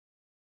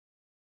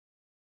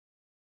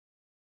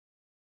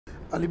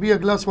علی بھی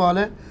اگلا سوال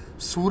ہے،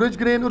 سورج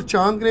گرہن اور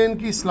چاند گرہن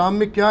کی اسلام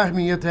میں کیا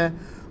اہمیت ہے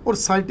اور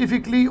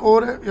سائنٹیفکلی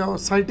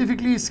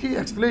اس کی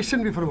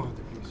ایکسپلینیشن بھی فرما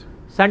دیں پلیز۔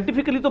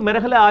 سائنٹیفکلی تو میرا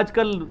خیال ہے آج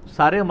کل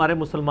سارے ہمارے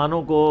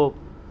مسلمانوں کو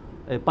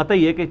پتہ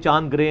ہی ہے کہ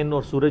چاند گرہن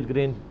اور سورج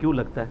گرہن کیوں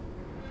لگتا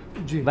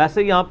ہے جی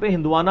ویسے یہاں پہ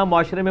ہندوانہ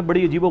معاشرے میں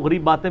بڑی عجیب و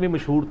غریب باتیں بھی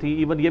مشہور تھیں،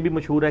 ایون یہ بھی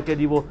مشہور ہے کہ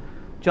جی وہ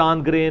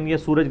چاند گرہن یا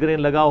سورج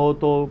گرہن لگا ہو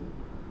تو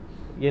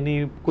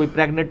یعنی کوئی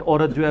پریگننٹ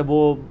عورت جو ہے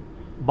وہ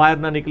باہر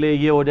نہ نکلے،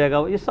 یہ ہو جائے گا،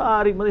 یہ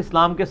ساری مطلب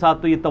اسلام کے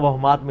ساتھ تو یہ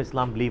توہمات میں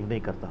اسلام بلیو نہیں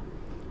کرتا،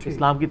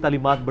 اسلام کی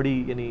تعلیمات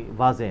بڑی یعنی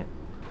واضح ہیں۔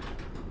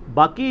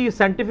 باقی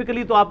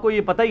سائنٹیفکلی تو آپ کو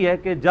یہ پتہ ہی ہے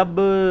کہ جب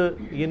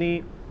یعنی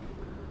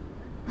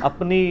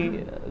اپنی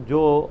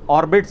جو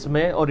آربٹس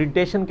میں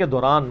اورینٹیشن کے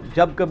دوران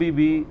جب کبھی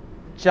بھی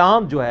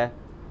چاند جو ہے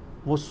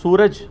وہ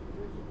سورج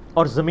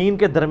اور زمین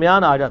کے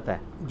درمیان آ جاتا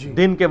ہے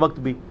دن کے وقت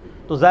بھی،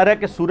 تو ظاہر ہے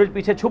کہ سورج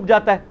پیچھے چھپ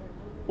جاتا ہے،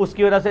 اس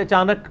کی وجہ سے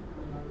اچانک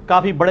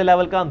کافی بڑے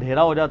لیول کا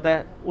اندھیرا ہو جاتا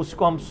ہے، اس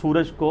کو ہم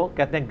سورج کو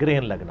کہتے ہیں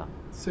گرہن لگنا۔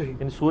 صحیح۔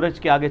 یعنی سورج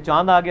کے آگے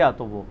چاند آ گیا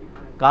تو وہ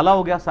کالا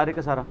ہو گیا سارے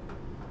کا سارا۔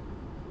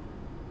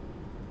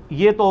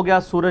 یہ تو ہو گیا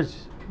سورج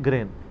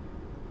گرہن۔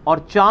 اور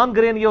چاند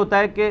گرہن یہ ہوتا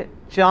ہے کہ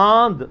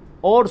چاند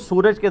اور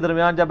سورج کے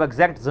درمیان جب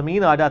ایگزیکٹ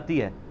زمین آ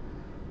جاتی ہے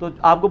تو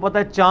آپ کو پتہ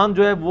ہے چاند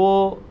جو ہے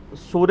وہ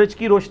سورج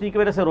کی روشنی کی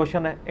وجہ سے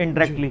روشن ہے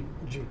انڈائریکٹلی،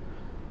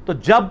 تو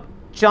جب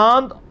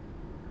چاند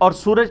اور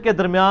سورج کے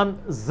درمیان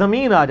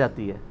زمین آ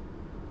جاتی ہے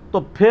تو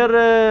پھر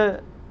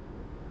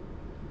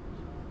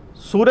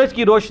سورج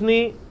کی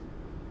روشنی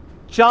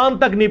چاند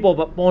تک نہیں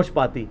پہنچ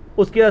پاتی،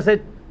 اس کی وجہ سے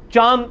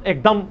چاند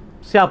ایک دم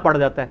سیاہ پڑ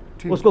جاتا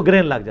ہے، اس کو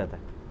گرہن لگ جاتا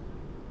ہے۔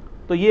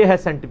 تو یہ ہے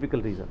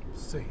سائنٹیفیکل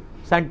ریزن،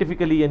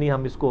 سائنٹیفکلی یعنی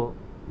ہم اس کو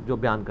جو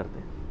بیان کرتے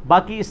ہیں۔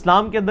 باقی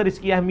اسلام کے اندر اس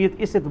کی اہمیت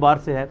اس اعتبار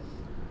سے ہے،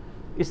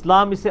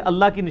 اسلام اسے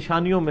اللہ کی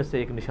نشانیوں میں سے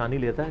ایک نشانی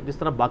لیتا ہے، جس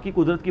طرح باقی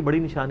قدرت کی بڑی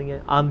نشانی ہے،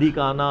 آندھی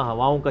کا آنا،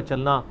 ہواؤں کا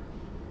چلنا،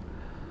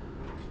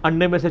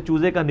 انڈے میں سے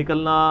چوزے کا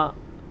نکلنا،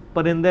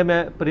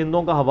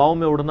 پرندوں کا ہواؤں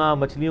میں اڑنا،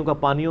 مچھلیوں کا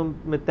پانیوں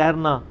میں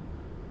تیرنا،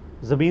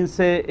 زمین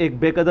سے ایک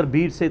بے قدر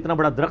بیج سے اتنا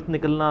بڑا درخت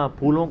نکلنا،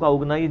 پھولوں کا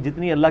اگنا، یہ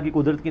جتنی اللہ کی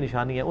قدرت کی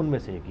نشانی ہے ان میں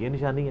سے ایک یہ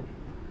نشانی ہے۔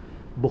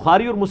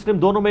 بخاری اور مسلم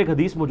دونوں میں ایک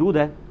حدیث موجود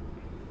ہے،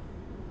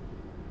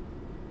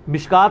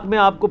 مشکات میں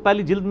آپ کو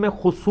پہلی جلد میں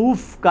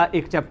خسوف کا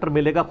ایک چیپٹر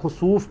ملے گا،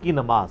 خسوف کی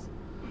نماز،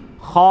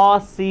 خا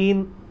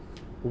سین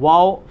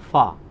واو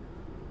فا،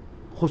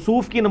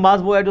 خسوف کی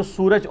نماز وہ ہے جو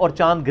سورج اور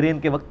چاند گرہن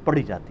کے وقت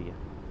پڑھی جاتی ہے۔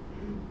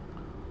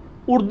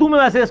 اردو میں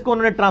ویسے اس کو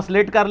انہوں نے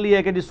ٹرانسلیٹ کر لیا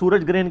ہے کہ جی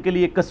سورج گرہن کے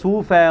لیے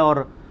کسوف ہے اور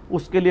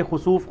اس کے لیے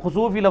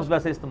خسوف ہی لفظ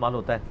ویسے استعمال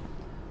ہوتا ہے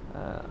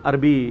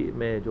عربی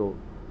میں، جو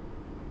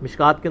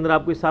مشکات کے اندر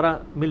آپ کو یہ سارا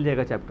مل جائے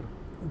گا چیپٹر۔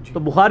 تو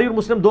بخاری اور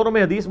مسلم دونوں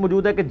میں حدیث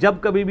موجود ہے کہ جب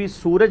کبھی بھی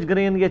سورج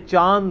گرہن یا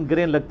چاند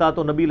گرہن لگتا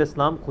تو نبی علیہ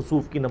السلام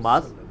خسوف کی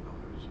نماز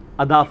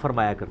ادا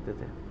فرمایا کرتے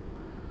تھے۔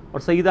 اور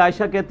سیدہ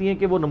عائشہ کہتی ہیں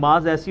کہ وہ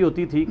نماز ایسی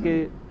ہوتی تھی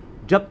کہ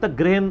جب تک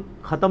گرہن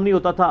ختم نہیں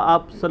ہوتا تھا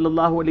آپ صلی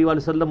اللہ علیہ وآلہ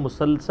وسلم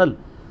مسلسل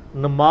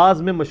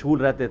نماز میں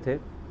مشغول رہتے تھے۔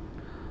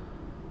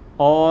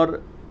 اور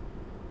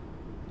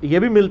یہ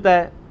بھی ملتا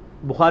ہے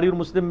بخاری اور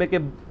مسلم میں کہ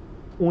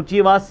اونچی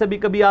آواز سے بھی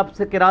کبھی آپ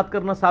سے قرات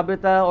کرنا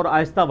ثابت ہے اور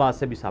آہستہ آواز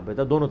سے بھی ثابت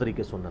ہے، دونوں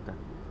طریقے سنت ہے۔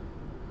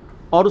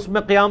 اور اس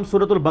میں قیام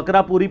سورۃ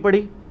البقرہ پوری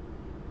پڑھی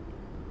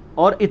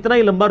اور اتنا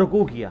ہی لمبا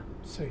رکوع کیا،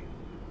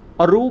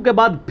 اور رکوع کے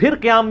بعد پھر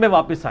قیام میں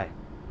واپس آئے،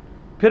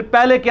 پھر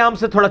پہلے قیام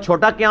سے تھوڑا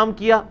چھوٹا قیام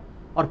کیا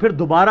اور پھر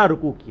دوبارہ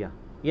رکوع کیا،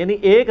 یعنی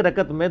ایک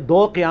رکعت میں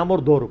 2 قیام اور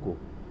 2 رکوع،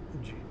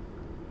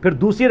 پھر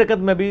دوسری رکعت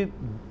میں بھی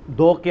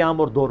 2 قیام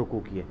اور 2 رکوع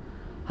کیے،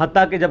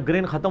 حتیٰ کہ جب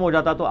گرہن ختم ہو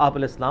جاتا تو آپ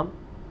علیہ السلام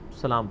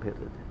سلام پھیر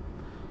دیتے۔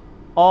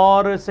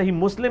 اور صحیح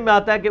مسلم میں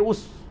آتا ہے کہ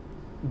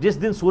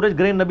جس دن سورج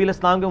گرہن نبی علیہ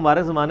السلام کے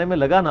مبارک زمانے میں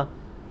لگا نا،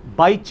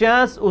 بائی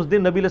چانس اس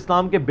دن نبی علیہ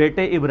السلام کے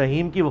بیٹے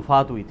ابراہیم کی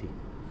وفات ہوئی تھی،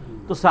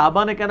 تو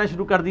صحابہ نے کہنا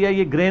شروع کر دیا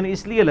یہ گرہن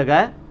اس لیے لگا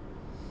ہے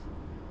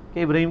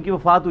کہ ابراہیم کی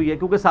وفات ہوئی ہے،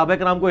 کیونکہ صحابہ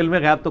کرام کو علم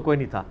غیب تو کوئی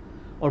نہیں تھا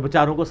اور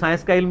بیچاروں کو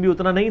سائنس کا علم بھی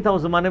اتنا نہیں تھا،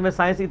 اس زمانے میں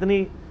سائنس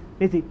اتنی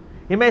نہیں تھی۔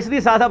 یہ میں اس لیے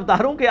ساتھ بتا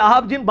رہا ہوں کہ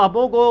آپ جن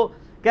بابوں کو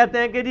کہتے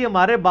ہیں کہ جی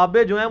ہمارے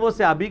بابے جو ہیں وہ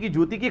صحابی کی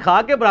جوتی کی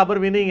خاک کے برابر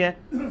بھی نہیں ہے،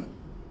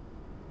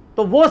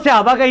 تو وہ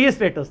صحابہ کا یہ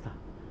سٹیٹس تھا،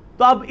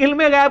 تو اب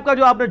علم غیب کا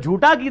جو آپ نے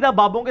جھوٹا کی تھا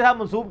بابوں کے ساتھ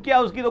منسوب کیا،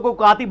 اس کی تو کوئی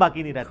قوت ہی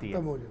باقی نہیں رہتی ہے،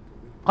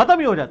 ختم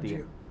ہی ہو جاتی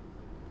ہے۔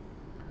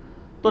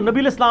 تو نبی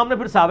علیہ السلام نے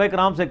پھر صحابہ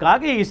کرام سے کہا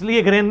کہ اس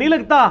لیے گرہن نہیں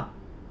لگتا،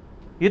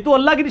 یہ تو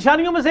اللہ کی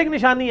نشانیوں میں سے ایک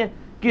نشانی ہے،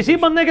 کسی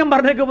بندے کے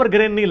مرنے کے اوپر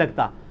گرہن نہیں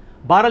لگتا۔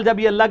 بہرحال جب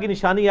یہ اللہ کی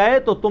نشانی آئے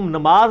تو تم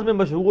نماز میں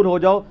مشغول ہو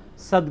جاؤ،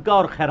 صدقہ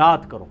اور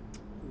خیرات کرو۔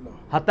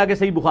 حتیٰ کہ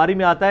صحیح بخاری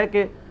میں آتا ہے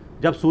کہ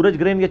جب سورج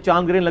گرہن یا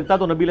چاند گرہن لگتا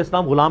تو نبی علیہ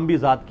السلام غلام بھی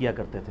آزاد کیا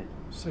کرتے تھے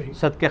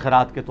صدقہ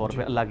خیرات کے طور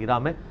پہ اللہ کی راہ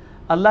میں۔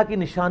 اللہ کی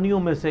نشانیوں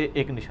میں سے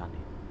ایک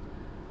نشانی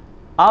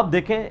آپ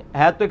دیکھیں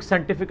ہے تو ایک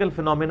سائنٹیفکل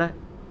فینومینا ہے۔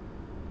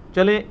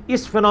 چلیں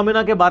اس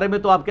فینومینا کے بارے میں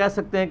تو آپ کہہ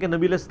سکتے ہیں کہ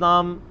نبی علیہ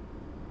السلام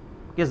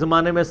کے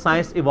زمانے میں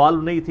سائنس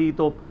ایوالو نہیں تھی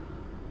تو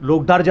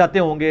لوگ ڈر جاتے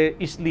ہوں گے،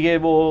 اس لیے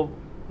وہ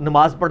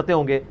نماز پڑھتے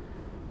ہوں گے۔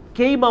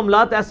 کئی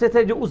معاملات ایسے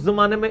تھے جو اس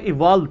زمانے میں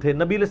ایوالو تھے،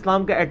 نبی علیہ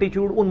السلام کا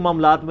ایٹیچیوڈ ان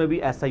معاملات میں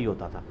بھی ایسا ہی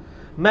ہوتا تھا۔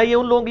 میں یہ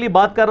ان لوگوں کے لیے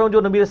بات کر رہا ہوں جو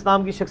نبی علیہ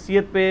السلام کی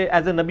شخصیت پہ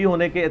ایز اے نبی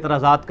ہونے کے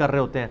اعتراضات کر رہے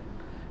ہوتے ہیں،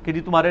 کہ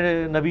جی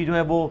تمہارے نبی جو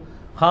ہیں وہ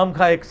خام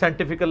خواہ ایک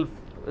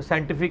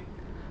سائنٹیفک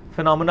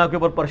فنامنا کے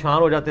اوپر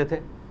پریشان ہو جاتے تھے،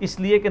 اس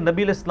لیے کہ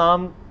نبی علیہ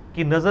السلام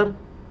کی نظر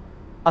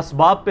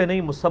اسباب پہ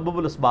نہیں مسبب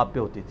الاسباب پہ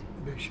ہوتی تھی.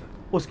 بے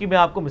شک. اس کی میں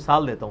آپ کو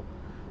مثال دیتا ہوں،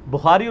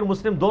 بخاری اور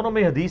مسلم دونوں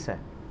میں حدیث ہے.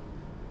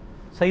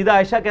 سیدہ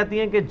عائشہ کہتی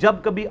ہیں کہ جب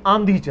کبھی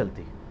آندھی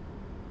چلتی،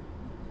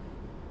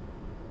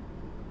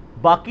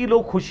 باقی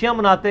لوگ خوشیاں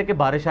مناتے کہ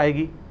بارش آئے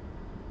گی.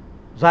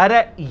 ظاہر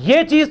ہے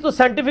یہ چیز تو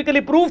سائنٹیفکلی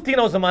پروف تھی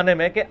نا اس زمانے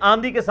میں کہ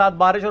آندھی کے ساتھ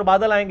بارش اور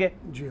بادل آئیں گے.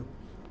 جی.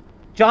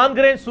 چاند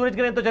گرہن سورج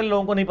گرہن تو چلے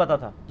لوگوں کو نہیں پتا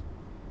تھا،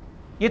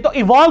 یہ تو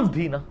ایوالو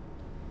تھی نا.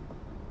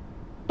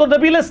 تو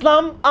نبی علیہ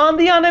السلام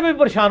آندھی آنے میں بھی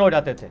پریشان ہو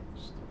جاتے تھے،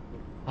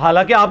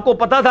 حالانکہ آپ کو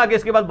پتا تھا کہ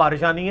اس کے بعد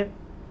بارش آنی ہے.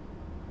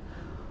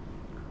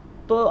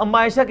 تو اما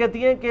عائشہ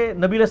کہتی ہیں کہ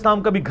نبی علیہ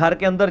السلام کبھی گھر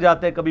کے اندر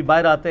جاتے، کبھی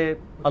باہر آتے،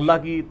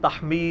 اللہ کی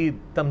تحمید،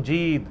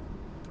 تمجید،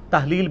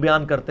 تحلیل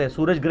بیان کرتے،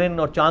 سورج گرہن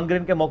اور چاند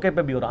گرہن کے موقع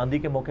پہ بھی اور آندھی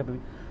کے موقع پہ بھی.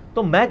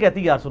 تو میں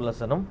کہتی یا رسول اللہ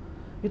صلی اللہ علیہ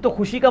وسلم یہ تو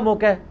خوشی کا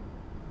موقع ہے،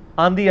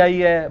 آندھی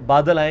آئی ہے،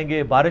 بادل آئیں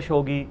گے، بارش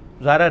ہوگی.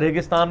 ظاہرہ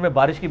ریگستان میں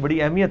بارش کی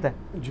بڑی اہمیت ہے.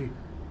 جی.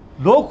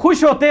 لوگ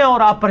خوش ہوتے ہیں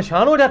اور آپ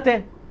پریشان ہو جاتے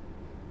ہیں.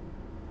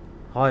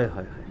 ہائے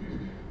ہائے ہائے.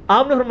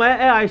 آپ نے فرمایا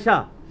اے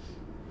عائشہ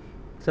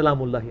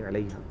سلام اللہ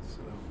علیہ،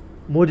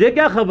 مجھے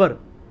کیا خبر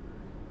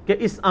کہ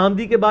اس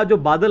آندھی کے بعد جو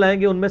بادل آئیں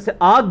گے ان میں سے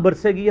آگ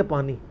برسے گی یا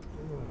پانی.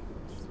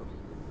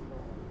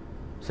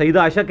 سیدہ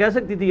عائشہ کہہ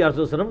سکتی تھی یا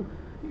رسول اللہ علیہ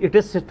وسلم it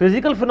is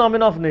physical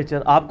phenomena of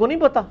nature, آپ کو نہیں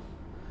پتا؟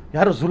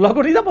 یا رسول اللہ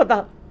کو نہیں تھا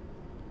پتا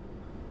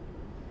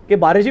کہ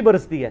بارش ہی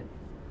برستی ہے؟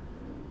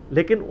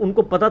 لیکن ان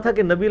کو پتا تھا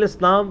کہ نبی علیہ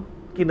السلام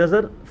کی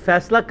نظر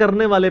فیصلہ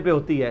کرنے والے پہ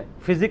ہوتی ہے،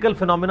 فزیکل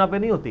فینومینا پہ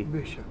نہیں ہوتی.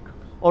 بے شک.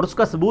 اور اس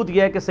کا ثبوت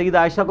یہ ہے کہ سیدہ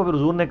عائشہ کو پھر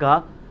حضور نے کہا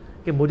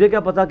کہ مجھے کیا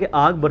پتا کہ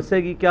آگ برسے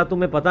گی، کیا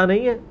تمہیں پتہ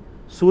نہیں ہے؟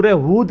 سورہ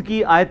ہود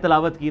کی آیت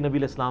تلاوت کی نبی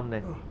علیہ السلام نے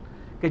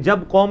کہ جب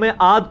قوم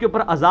عاد کے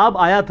اوپر عذاب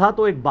آیا تھا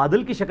تو ایک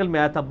بادل کی شکل میں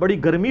آیا تھا،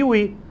 بڑی گرمی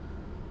ہوئی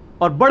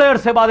اور بڑے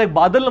عرصے بعد ایک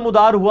بادل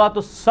نمودار ہوا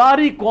تو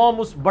ساری قوم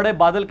اس بڑے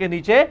بادل کے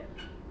نیچے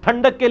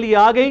ٹھنڈک کے لیے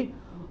آ گئی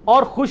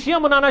اور خوشیاں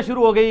منانا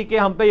شروع ہو گئی کہ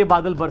ہم پہ یہ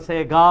بادل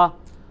برسے گا.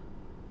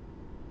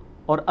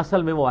 اور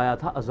اصل میں وہ آیا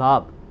تھا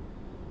عذاب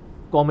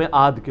قوم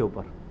عاد کے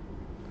اوپر.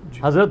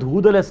 حضرت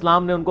ہود علیہ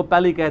السلام نے ان کو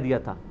پہلے ہی کہہ دیا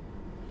تھا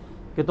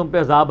کہ تم پہ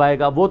عذاب آئے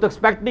گا. وہ تو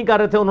ایکسپیکٹ نہیں کر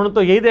رہے تھے، انہوں نے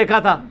تو یہی دیکھا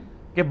تھا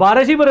کہ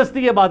بارش ہی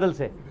برستی ہے بادل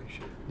سے.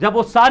 جب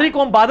وہ ساری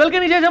قوم بادل کے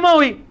نیچے جمع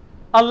ہوئی،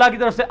 اللہ کی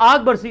طرف سے آگ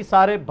برسی،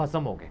 سارے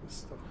بھسم ہو گئے.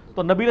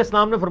 تو نبی علیہ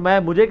السلام نے فرمایا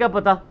مجھے کیا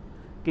پتا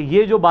کہ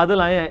یہ جو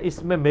بادل آئے ہیں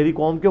اس میں میری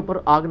قوم کے اوپر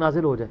آگ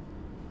نازل ہو جائے.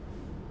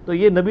 تو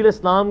یہ نبی علیہ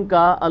السلام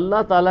کا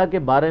اللہ تعالیٰ کے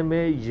بارے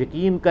میں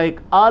یقین کا ایک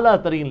اعلیٰ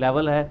ترین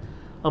لیول ہے.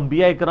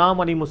 انبیاء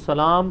اکرام علیہ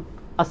السلام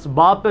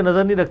اسباب پہ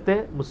نظر نہیں رکھتے،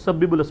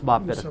 مسبب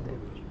الاسباب پہ رکھتے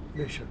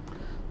ہیں.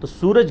 تو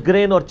سورج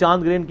گرہن اور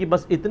چاند گرہن کی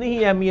بس اتنی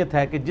ہی اہمیت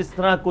ہے کہ جس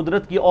طرح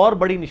قدرت کی اور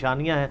بڑی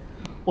نشانیاں ہیں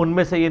ان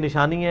میں سے یہ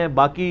نشانی ہے.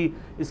 باقی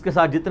اس کے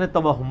ساتھ جتنے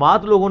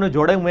توہمات لوگوں نے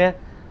جوڑے ہوئے ہیں،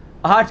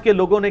 آج کے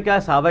لوگوں نے کیا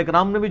صحابہ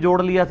اکرام نے بھی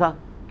جوڑ لیا تھا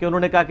کہ انہوں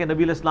نے کہا کہ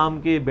نبی علیہ السلام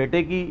کے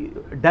بیٹے کی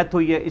ڈیتھ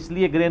ہوئی ہے اس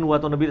لیے گرہن ہوا،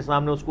 تو نبی علیہ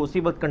السلام نے اس کو اسی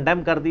وقت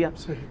کنڈیم کر دیا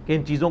کہ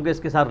ان چیزوں کے اس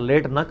کے ساتھ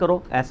ریلیٹ نہ کرو.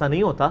 ایسا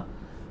نہیں ہوتا،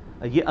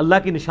 یہ اللہ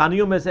کی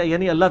نشانیوں میں سے،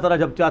 یعنی اللہ تعالیٰ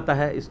جب چاہتا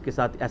ہے اس کے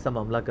ساتھ ایسا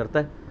معاملہ کرتا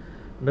ہے.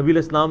 نبی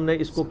علیہ السلام نے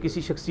اس کو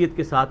کسی شخصیت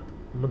کے ساتھ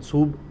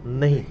منسوب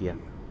نہیں کیا.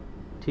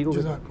 ٹھیک ہو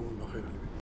گیا.